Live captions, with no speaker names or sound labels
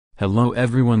Hello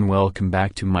everyone, welcome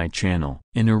back to my channel.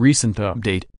 In a recent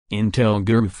update, Intel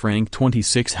Guru Frank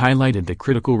 26 highlighted the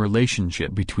critical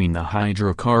relationship between the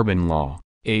hydrocarbon law,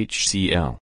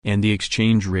 HCL, and the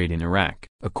exchange rate in Iraq.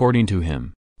 According to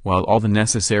him, while all the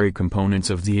necessary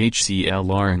components of the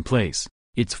HCL are in place,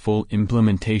 its full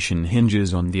implementation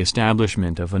hinges on the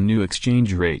establishment of a new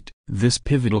exchange rate. This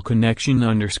pivotal connection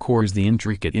underscores the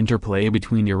intricate interplay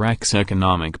between Iraq's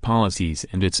economic policies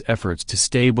and its efforts to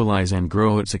stabilize and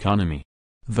grow its economy.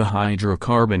 The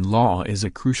hydrocarbon law is a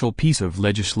crucial piece of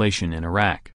legislation in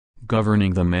Iraq,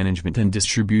 governing the management and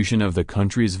distribution of the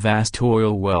country's vast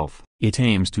oil wealth. It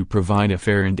aims to provide a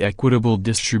fair and equitable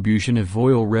distribution of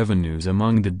oil revenues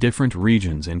among the different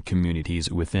regions and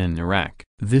communities within Iraq.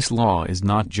 This law is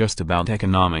not just about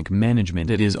economic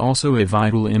management, it is also a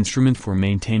vital instrument for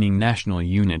maintaining national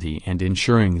unity and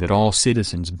ensuring that all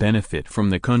citizens benefit from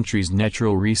the country's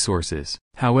natural resources.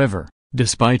 However,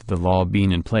 despite the law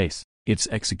being in place, its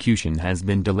execution has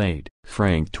been delayed.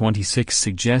 Frank 26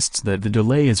 suggests that the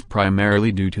delay is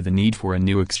primarily due to the need for a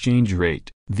new exchange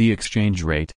rate. The exchange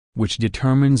rate, which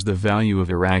determines the value of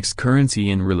Iraq's currency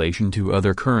in relation to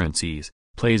other currencies,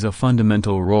 plays a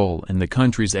fundamental role in the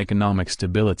country's economic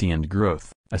stability and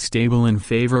growth. A stable and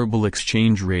favorable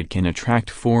exchange rate can attract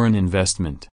foreign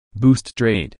investment, boost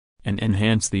trade, and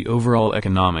enhance the overall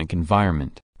economic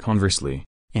environment. Conversely,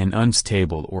 an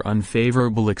unstable or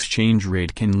unfavorable exchange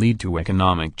rate can lead to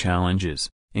economic challenges,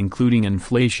 including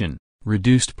inflation,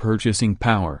 reduced purchasing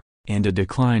power, and a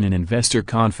decline in investor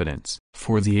confidence.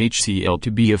 For the HCL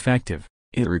to be effective,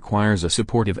 it requires a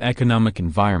supportive economic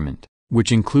environment,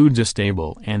 which includes a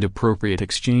stable and appropriate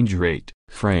exchange rate.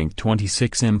 Frank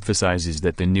 26 emphasizes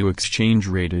that the new exchange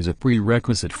rate is a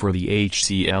prerequisite for the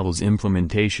HCL's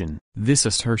implementation. This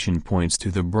assertion points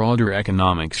to the broader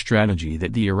economic strategy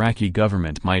that the Iraqi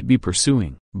government might be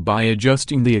pursuing. By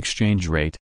adjusting the exchange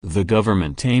rate, the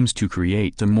government aims to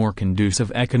create a more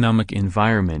conducive economic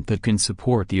environment that can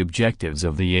support the objectives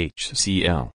of the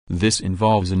HCL. This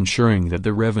involves ensuring that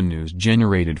the revenues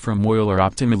generated from oil are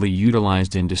optimally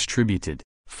utilized and distributed,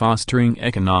 fostering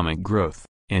economic growth,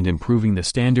 and improving the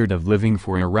standard of living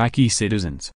for Iraqi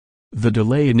citizens. The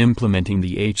delay in implementing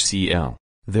the HCL,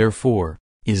 therefore,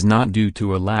 is not due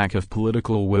to a lack of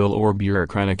political will or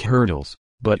bureaucratic hurdles,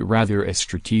 but rather a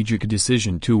strategic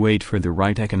decision to wait for the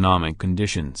right economic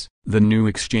conditions. The new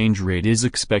exchange rate is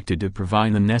expected to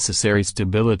provide the necessary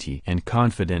stability and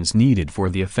confidence needed for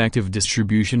the effective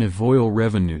distribution of oil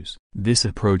revenues. This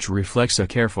approach reflects a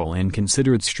careful and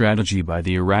considered strategy by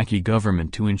the Iraqi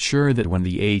government to ensure that when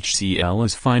the HCL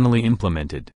is finally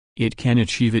implemented, it can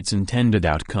achieve its intended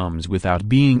outcomes without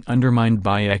being undermined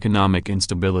by economic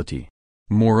instability.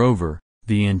 Moreover,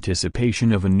 the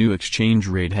anticipation of a new exchange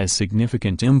rate has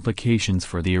significant implications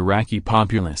for the Iraqi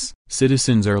populace.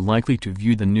 Citizens are likely to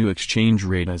view the new exchange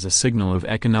rate as a signal of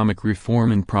economic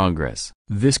reform and progress.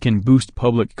 This can boost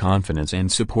public confidence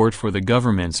and support for the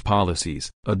government's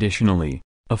policies. Additionally,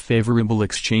 a favorable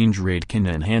exchange rate can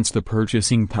enhance the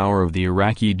purchasing power of the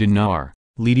Iraqi dinar,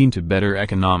 leading to better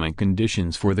economic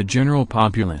conditions for the general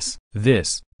populace.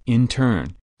 This, in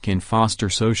turn, can foster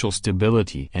social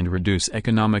stability and reduce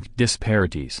economic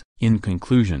disparities. In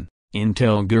conclusion,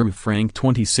 Intel Guru Frank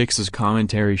 26's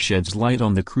commentary sheds light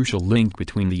on the crucial link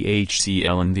between the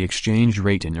HCL and the exchange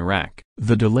rate in Iraq.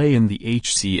 The delay in the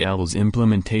HCL's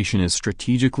implementation is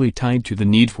strategically tied to the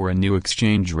need for a new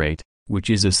exchange rate, which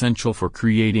is essential for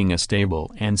creating a stable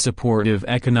and supportive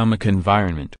economic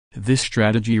environment. This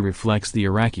strategy reflects the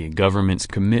Iraqi government's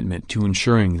commitment to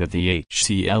ensuring that the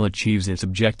HCL achieves its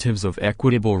objectives of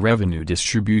equitable revenue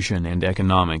distribution and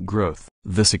economic growth.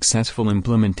 The successful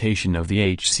implementation of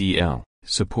the HCL,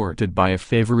 supported by a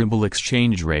favorable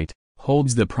exchange rate,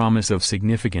 holds the promise of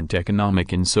significant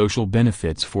economic and social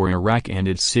benefits for Iraq and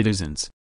its citizens.